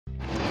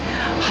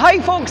Hi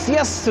folks,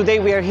 yes, today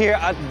we are here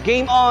at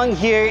GAMEON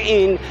here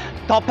in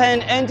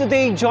Toppen, and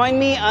today join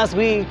me as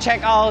we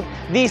check out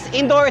this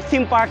indoor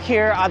theme park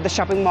here at the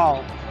shopping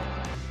mall.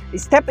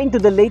 Step into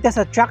the latest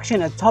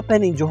attraction at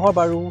Toppen in Johor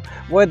Bahru,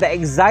 where the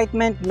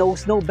excitement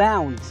knows no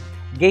bounds.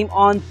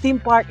 GAMEON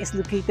theme park is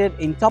located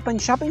in Toppen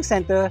Shopping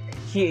Center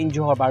here in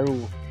Johor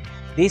Bahru.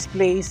 This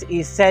place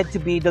is said to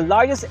be the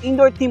largest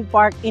indoor theme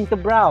park in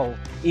Tebrau.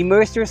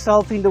 Immerse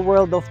yourself in the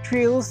world of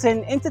thrills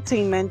and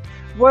entertainment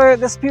where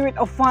the spirit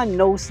of fun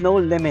knows no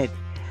limit.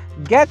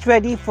 Get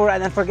ready for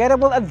an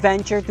unforgettable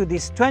adventure to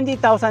this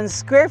 20,000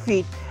 square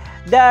feet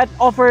that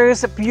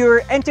offers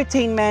pure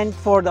entertainment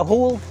for the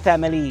whole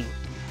family.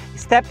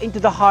 Step into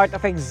the heart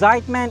of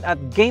excitement at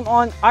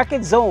GAMEON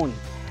Arcade Zone.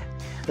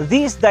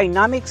 This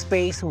dynamic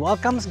space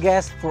welcomes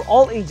guests for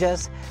all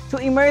ages to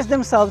immerse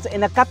themselves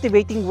in a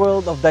captivating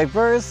world of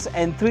diverse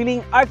and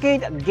thrilling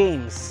arcade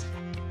games.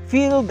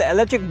 Feel the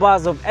electric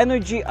buzz of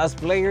energy as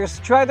players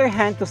try their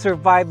hand to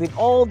survive with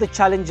all the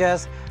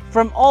challenges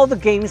from all the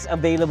games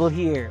available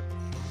here.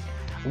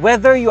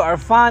 Whether you are a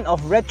fan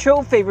of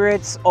retro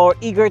favorites or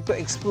eager to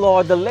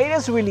explore the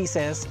latest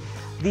releases,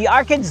 the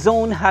Arcade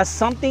Zone has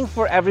something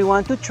for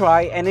everyone to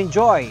try and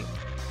enjoy.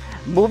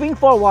 Moving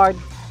forward,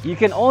 you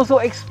can also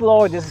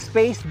explore the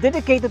space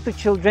dedicated to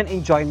children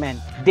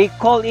enjoyment. They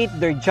call it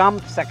their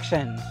jump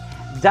section.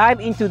 Dive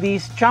into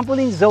this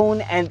trampoline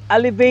zone and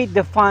elevate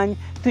the fun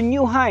to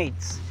new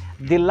heights.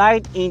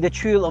 Delight in the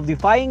thrill of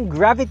defying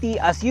gravity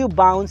as you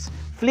bounce,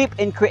 flip,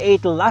 and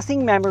create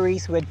lasting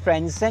memories with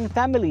friends and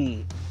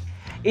family.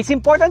 It's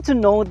important to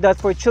note that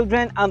for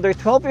children under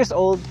 12 years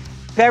old,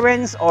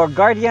 parents or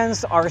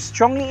guardians are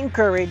strongly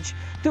encouraged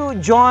to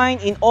join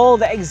in all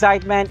the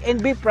excitement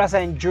and be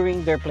present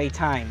during their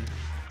playtime.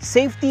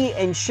 Safety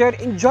and shared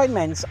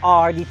enjoyments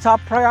are the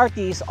top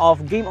priorities of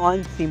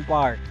GAMEON theme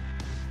park.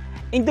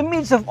 In the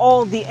midst of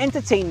all the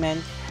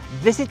entertainment,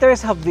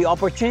 visitors have the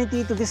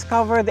opportunity to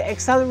discover the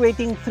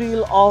exhilarating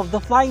thrill of the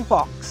flying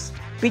fox.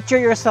 Picture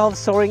yourself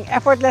soaring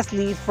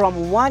effortlessly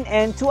from one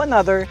end to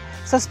another,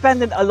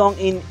 suspended along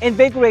an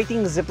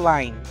invigorating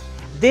zipline.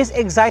 This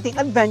exciting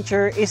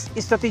adventure is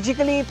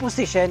strategically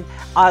positioned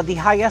at the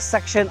highest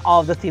section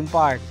of the theme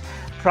park,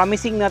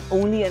 promising not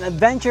only an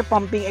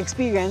adventure-pumping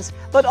experience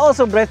but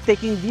also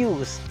breathtaking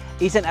views.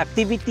 It's an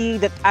activity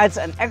that adds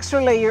an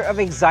extra layer of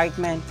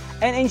excitement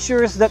and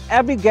ensures that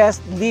every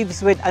guest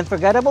lives with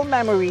unforgettable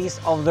memories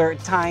of their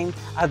time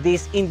at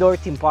this indoor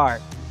theme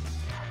park.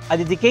 A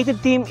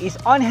dedicated team is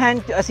on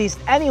hand to assist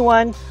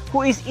anyone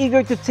who is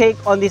eager to take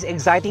on this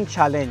exciting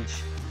challenge.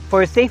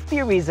 For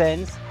safety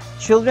reasons,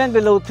 children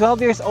below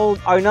 12 years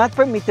old are not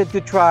permitted to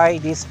try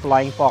this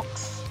flying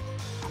fox.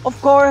 Of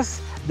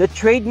course, the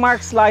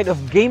trademark slide of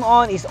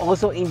GAMEON is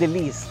also in the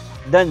list,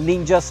 the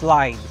Ninja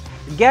Slide.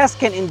 Guests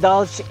can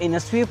indulge in a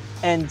swift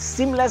and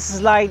seamless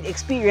slide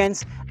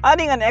experience,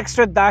 adding an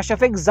extra dash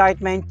of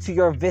excitement to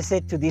your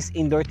visit to this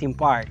indoor theme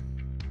park.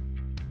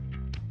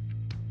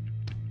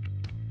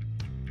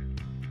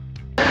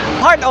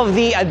 Part of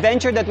the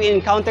adventure that we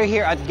encounter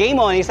here at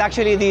GAMEON is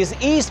actually this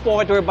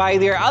e-sport, whereby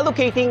they're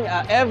allocating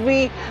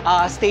every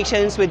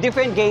stations with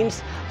different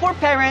games for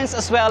parents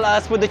as well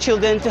as for the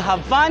children to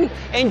have fun,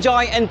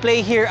 enjoy, and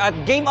play here at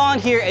GAMEON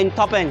here in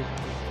Toppen.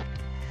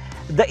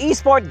 The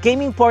eSport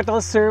gaming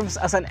portal serves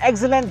as an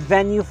excellent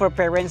venue for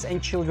parents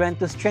and children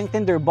to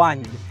strengthen their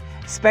bond,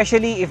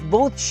 especially if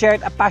both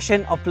shared a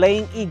passion of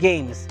playing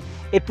e-games.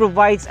 It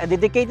provides a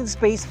dedicated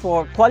space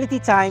for quality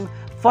time,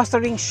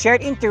 fostering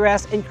shared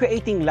interest and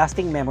creating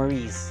lasting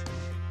memories.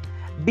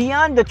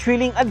 Beyond the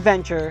thrilling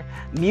adventure,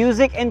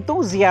 music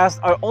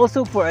enthusiasts are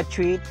also for a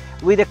treat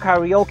with the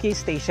karaoke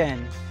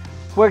station,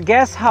 where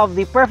guests have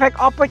the perfect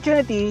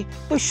opportunity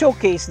to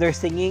showcase their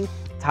singing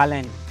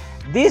talent.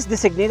 This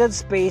designated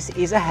space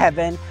is a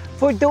heaven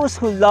for those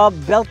who love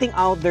belting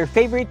out their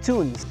favorite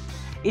tunes.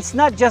 It's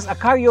not just a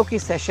karaoke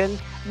session,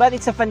 but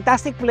it's a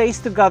fantastic place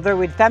to gather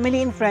with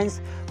family and friends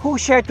who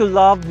share to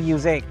love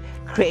music,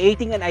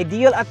 creating an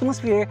ideal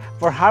atmosphere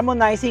for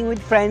harmonizing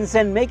with friends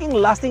and making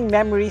lasting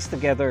memories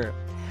together.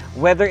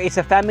 Whether it's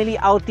a family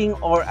outing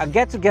or a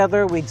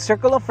get-together with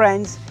circle of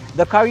friends,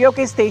 the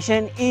karaoke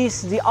station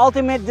is the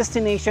ultimate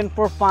destination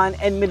for fun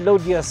and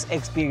melodious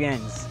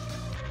experience.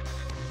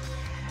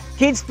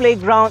 Kids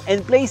Playground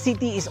and Play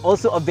City is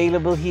also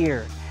available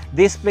here.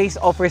 This place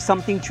offers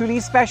something truly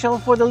special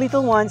for the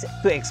little ones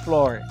to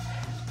explore.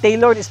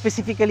 Tailored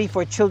specifically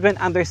for children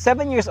under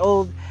 7 years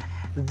old,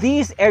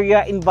 this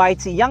area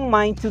invites a young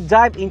mind to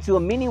dive into a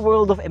mini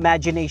world of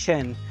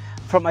imagination.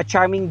 From a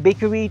charming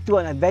bakery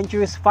to an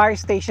adventurous fire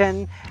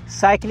station,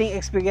 cycling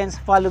experience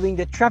following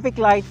the traffic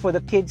light for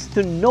the kids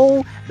to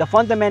know the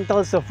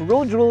fundamentals of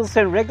road rules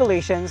and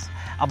regulations,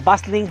 a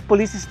bustling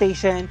police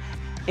station,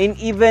 and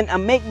even a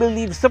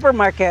make-believe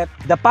supermarket,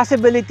 the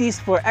possibilities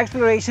for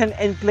exploration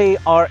and play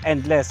are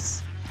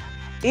endless.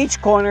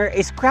 Each corner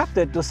is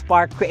crafted to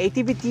spark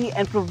creativity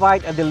and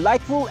provide a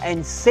delightful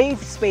and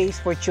safe space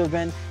for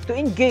children to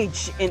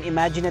engage in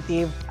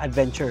imaginative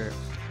adventure.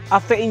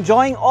 After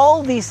enjoying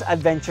all this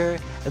adventure,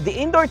 the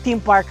indoor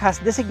theme park has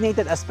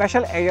designated a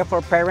special area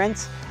for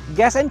parents,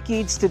 guests and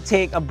kids to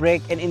take a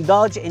break and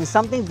indulge in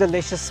something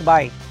delicious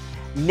bite.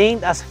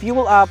 Named as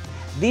Fuel Up,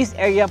 this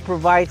area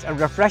provides a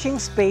refreshing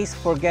space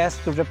for guests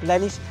to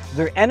replenish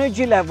their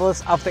energy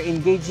levels after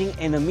engaging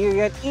in a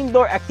myriad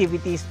indoor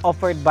activities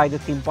offered by the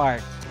theme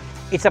park.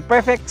 It's a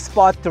perfect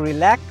spot to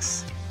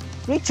relax,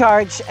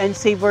 recharge, and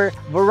savor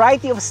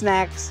variety of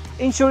snacks,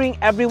 ensuring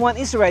everyone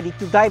is ready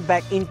to dive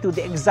back into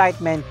the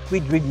excitement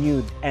with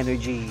renewed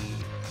energy.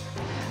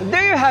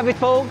 There you have it,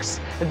 folks.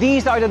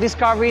 These are the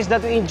discoveries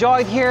that we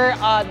enjoyed here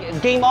at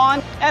Game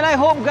On, and I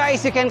hope,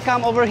 guys, you can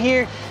come over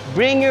here,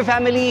 bring your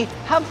family,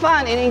 have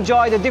fun, and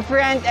enjoy the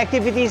different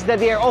activities that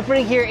they are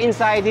offering here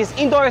inside this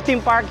indoor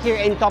theme park here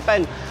in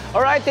Toppen.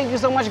 Alright, thank you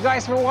so much,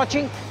 guys, for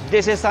watching.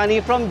 This is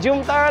Sunny from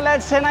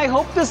Jomtaralets, and I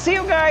hope to see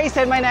you guys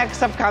in my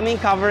next upcoming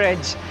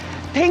coverage.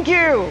 Thank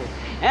you,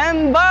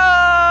 and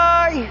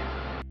bye!